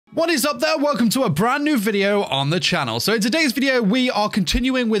What is up there? Welcome to a brand new video on the channel. So in today's video, we are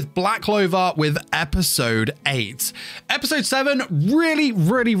continuing with Black Clover with episode 8. Episode 7,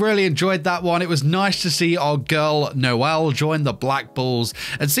 really enjoyed that one. It was nice to see our girl Noelle join the Black Bulls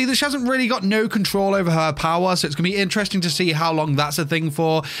and see that she hasn't really got no control over her power. So it's going to be interesting to see how long that's a thing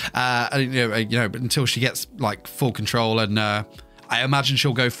for, until she gets like full control, and I imagine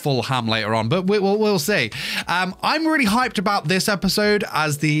she'll go full ham later on, but we'll see. I'm really hyped about this episode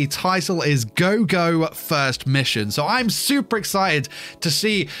as the title is Go First Mission. So I'm super excited to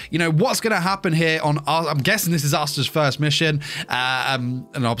see, what's going to happen here on, I'm guessing this is Asta's first mission. And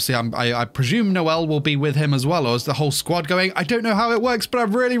obviously I presume Noelle will be with him as well, or is the whole squad going? I don't know how it works, but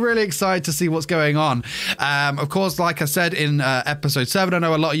I'm really excited to see what's going on. Of course, like I said in episode 7, I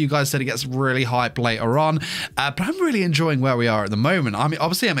know a lot of you guys said it gets really hype later on, but I'm really enjoying where we are at the moment. I mean,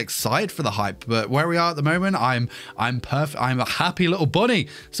 obviously I'm excited for the hype, but where we are at the moment, I'm perfect. I'm a happy little bunny,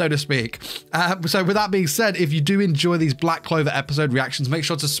 so to speak. So with that being said, if you do enjoy these Black Clover episode reactions, make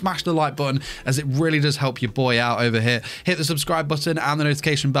sure to smash the like button, as it really does help your boy out over here. Hit the subscribe button and the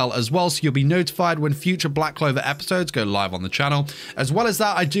notification bell as well, so you'll be notified when future Black Clover episodes go live on the channel. As well as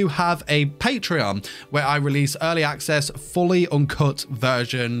that, I do have a Patreon where I release early access, fully uncut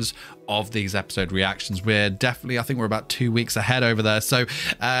versions of these episode reactions. We're definitely, I think we're about 2 weeks ahead over there. So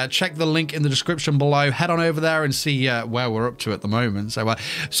check the link in the description below. Head on over there and see where we're up to at the moment. So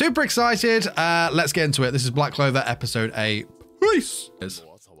super excited. Let's get into it. This is Black Clover episode 8. Peace.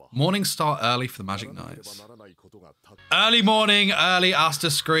 Morning start early for the Magic Knights. Early morning, early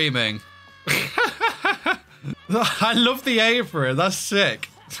Asta screaming. I love the apron. That's sick.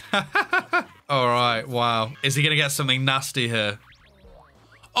 All right. Wow. Is he going to get something nasty here?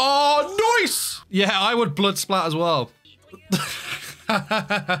 Oh, nice! Yeah, I would blood splat as well.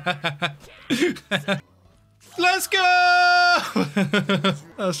 Let's go!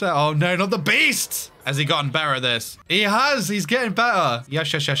 That's it. Oh no, not the beast! Has he gotten better at this? He has. He's getting better.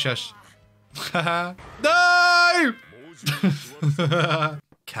 Yes. No!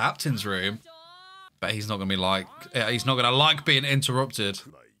 Captain's room. But he's not gonna be like. He's not gonna like being interrupted.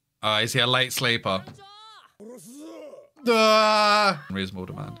 Is he a late sleeper? Reasonable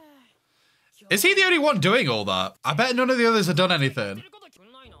demand. Is he the only one doing all that? I bet none of the others have done anything.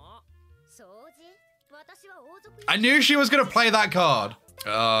 I knew she was going to play that card.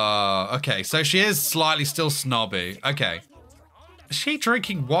 Okay, so she is slightly still snobby. Okay. Is she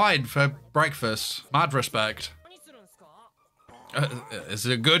drinking wine for breakfast? Mad respect. It's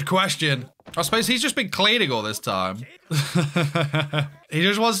a good question. I suppose he's just been cleaning all this time. He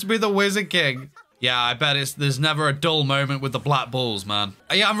just wants to be the Wizard King. Yeah, I bet there's never a dull moment with the Black Bulls, man.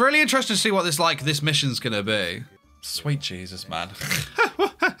 Yeah, I'm really interested to see what this mission's gonna be. Sweet Jesus, man.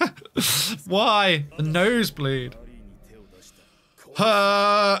 Why? The nosebleed.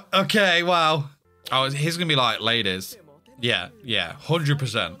 Okay, wow. Oh, he's gonna be like, ladies. Yeah,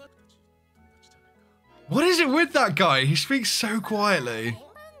 100%. What is it with that guy? He speaks so quietly.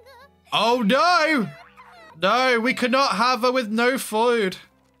 Oh, no! No, we cannot have her with no food.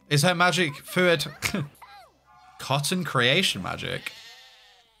 Is her magic food cotton creation magic?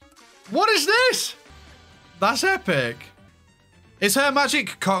 What is this? That's epic. Is her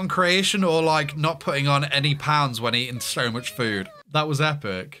magic cotton creation, or like not putting on any pounds when eating so much food? That was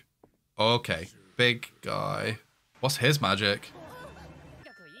epic. Okay, big guy. What's his magic?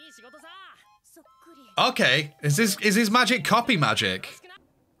 Okay, is his magic copy magic?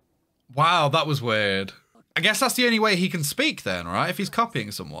 Wow, that was weird. I guess that's the only way he can speak then, right? If he's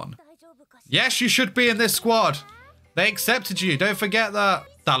copying someone. Yes, you should be in this squad. They accepted you. Don't forget that.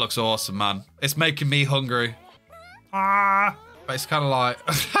 That looks awesome, man. It's making me hungry. But it's kind of like...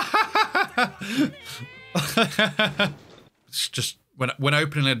 It's just... When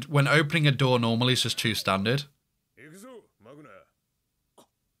opening a door normally, it's just too standard.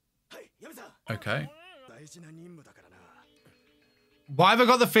 Okay. Why have I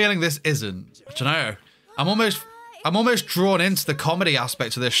got the feeling this isn't? I don't know. I'm almost drawn into the comedy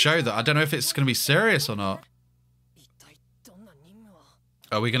aspect of this show that I don't know if it's going to be serious or not.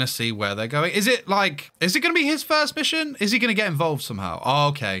 Are we going to see where they're going? Is it going to be his first mission? Is he going to get involved somehow? Oh,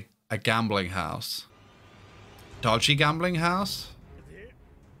 okay. A gambling house. Dodgy gambling house?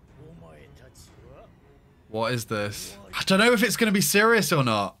 What is this? I don't know if it's going to be serious or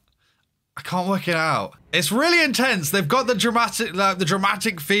not. I can't work it out. It's really intense. They've got the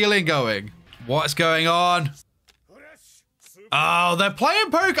dramatic feeling going. What's going on? Oh, they're playing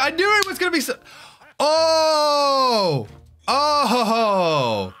poker. I knew it was going to be so... Oh!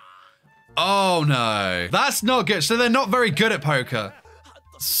 Oh! Oh, no. That's not good. So they're not very good at poker.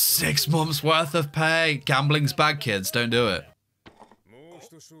 6 months worth of pay. Gambling's bad, kids. Don't do it.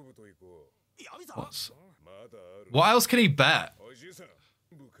 What else can he bet?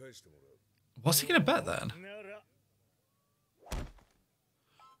 What's he gonna bet then?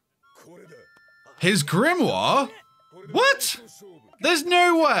 His grimoire? What? There's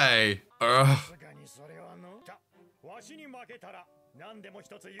no way.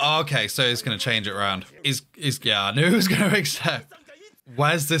 Okay, so he's gonna change it around. Yeah, I knew he was gonna accept.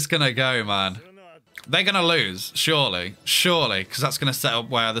 Where's this gonna go, man? They're gonna lose, surely, because that's gonna set up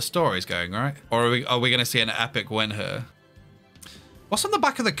where the story's going, right? Or are we gonna see an epic win here? What's on the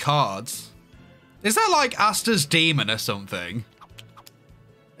back of the cards? Is that like Asta's demon or something?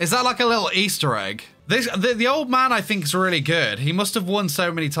 Is that like a little Easter egg? The old man I think is really good. He must have won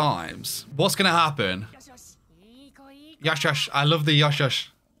so many times. What's gonna happen? Yosh yosh. I love the yosh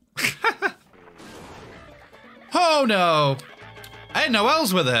yosh. Oh no. Hey,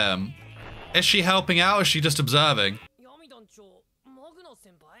 Noelle's with him. Is she helping out or is she just observing?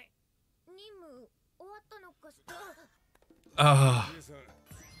 Oh.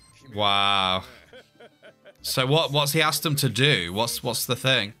 Wow. So what's he asked him to do? What's the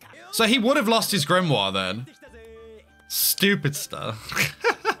thing? So he would have lost his grimoire then. Stupid stuff.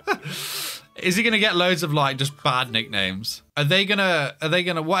 Is he gonna get loads of like just bad nicknames? Are they gonna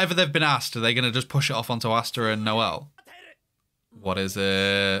whatever they've been asked, are they gonna just push it off onto Asta and Noelle? What is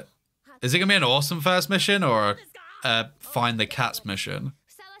it? Is it gonna be an awesome first mission or a find the cats mission?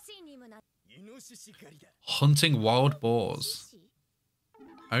 Hunting wild boars.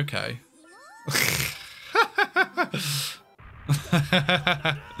 Okay.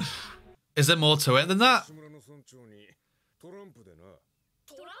 Is there more to it than that?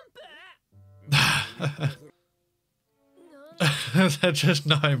 They're just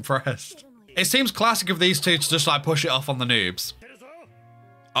not impressed. It seems classic of these two to just like push it off on the noobs.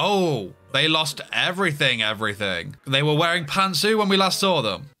 Oh, they lost everything. They were wearing pantsu when we last saw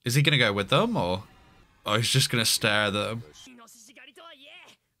them. Is he gonna go with them or he's just gonna stare at them?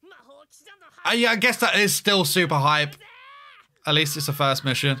 Yeah, I guess that is still super hype. At least it's a first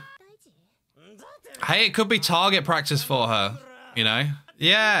mission. Hey, it could be target practice for her, you know?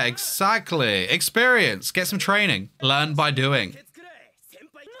 Yeah, exactly. Experience. Get some training. Learn by doing.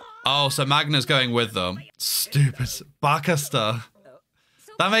 Oh, so Magna's going with them. Stupid. Bakasta.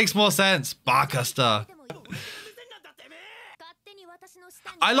 That makes more sense. Bakasta.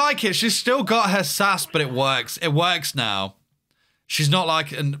 I like it. She's still got her sass, but it works. It works now. She's not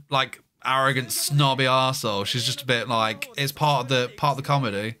like an arrogant, snobby arsehole. She's just a bit like it's part of the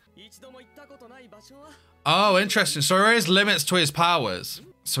comedy. Oh, interesting. So there is limits to his powers.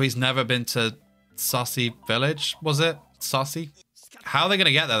 So he's never been to Sussy Village, was it? Sussy? How are they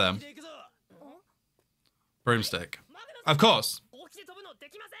gonna get there then? Broomstick. Of course.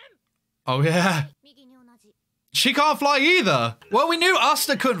 Oh yeah. She can't fly either. Well, we knew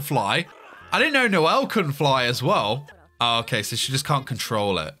Asta couldn't fly. I didn't know Noelle couldn't fly as well. Oh, okay, so she just can't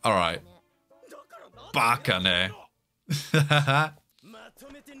control it. All right. Bakane.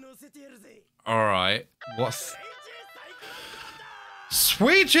 All right. What's...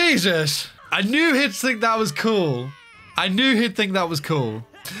 Sweet Jesus. I knew he'd think that was cool. That's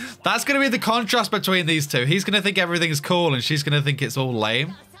going to be the contrast between these two. He's going to think everything's cool and she's going to think it's all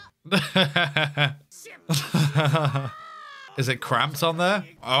lame. Is it cramped on there?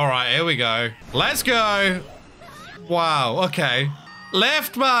 All right, here we go. Let's go. Wow, okay.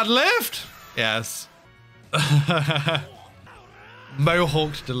 Lift, man, lift. Yes.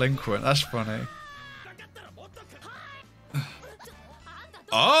 Mohawked delinquent. That's funny.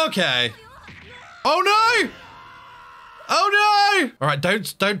 Okay. Oh no! Oh no! All right,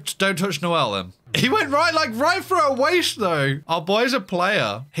 don't touch Noelle then. He went right for her waist though. Our boy's a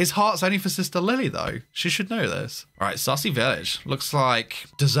player. His heart's only for Sister Lily though. She should know this. All right, Sussy Village looks like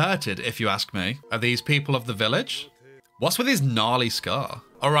deserted, if you ask me. Are these people of the village? What's with his gnarly scar?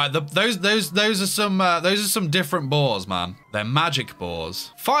 All right, those are some different boars, man. They're magic boars,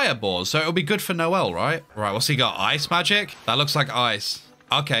 fire boars. So it'll be good for Noelle, right? Right, what's he got? Ice magic? That looks like ice.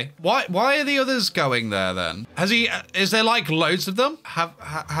 Okay, why are the others going there then? Is there like loads of them?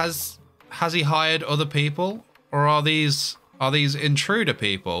 Has he hired other people, or are these intruder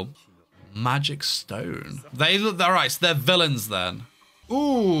people? Magic stone. All right, so they're villains then.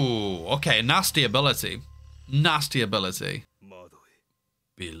 Ooh, okay, nasty ability.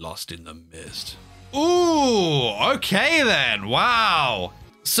 Be lost in the mist. Ooh, okay then. Wow.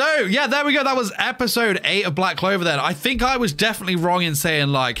 So, yeah, there we go. That was episode 8 of Black Clover then. I think I was definitely wrong in saying,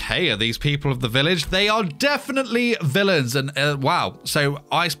 like, hey, are these people of the village? They are definitely villains. And, wow. So,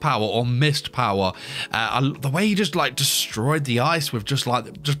 ice power or mist power. The way he just, like, destroyed the ice with just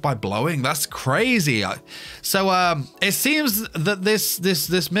by blowing. That's crazy. So, it seems that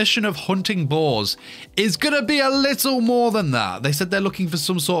this mission of hunting boars is going to be a little more than that. They said they're looking for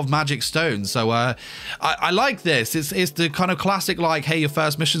some sort of magic stone. So, I like this. It's the kind of classic, like, hey, your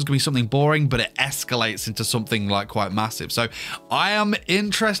first mission's gonna be something boring, but it escalates into something like quite massive. So I am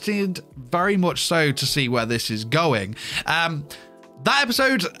interested very much so to see where this is going. That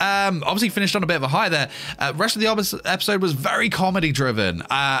episode obviously finished on a bit of a high there. Rest of the episode was very comedy driven,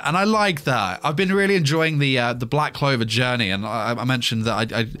 and I like that. I've been really enjoying the Black Clover journey, and I mentioned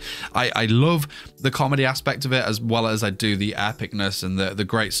that I love the comedy aspect of it as well as I do the epicness and the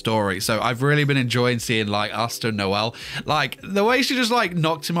great story. So I've really been enjoying seeing like Asta and Noelle, like the way she just like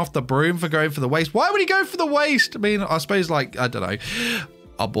knocked him off the broom for going for the waist. Why would he go for the waist? I mean, I suppose like, I don't know.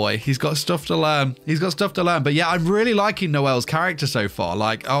 Oh boy, he's got stuff to learn. He's got stuff to learn. But yeah, I'm really liking Noelle's character so far.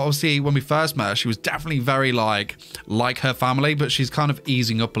 Like, obviously, when we first met her, she was definitely very like her family, but she's kind of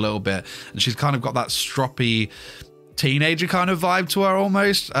easing up a little bit. And she's kind of got that stroppy teenager kind of vibe to her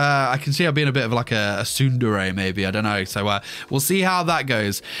almost. I can see her being a bit of like a tsundere maybe, I don't know. So we'll see how that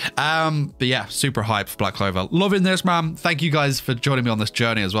goes. But yeah, super hyped for Black Clover. Loving this, man. Thank you guys for joining me on this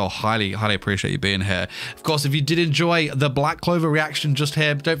journey as well. Highly appreciate you being here. Of course, if you did enjoy the Black Clover reaction just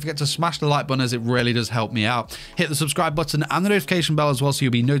here, don't forget to smash the like button as it really does help me out. Hit the subscribe button and the notification bell as well so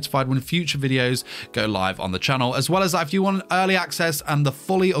you'll be notified when future videos go live on the channel. As well as that, if you want early access and the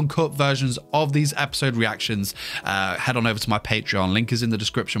fully uncut versions of these episode reactions, head on over to my Patreon. Link is in the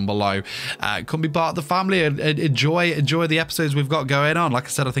description below. Come be part of the family and enjoy the episodes we've got going on. Like I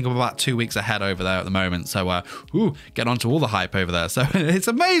said, I think I'm about 2 weeks ahead over there at the moment. So, get on to all the hype over there. So it's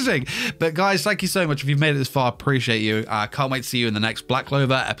amazing. But guys, thank you so much. If you've made it this far, appreciate you. Can't wait to see you in the next Black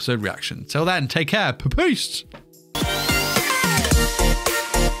Clover episode reaction. Till then, take care. Peace.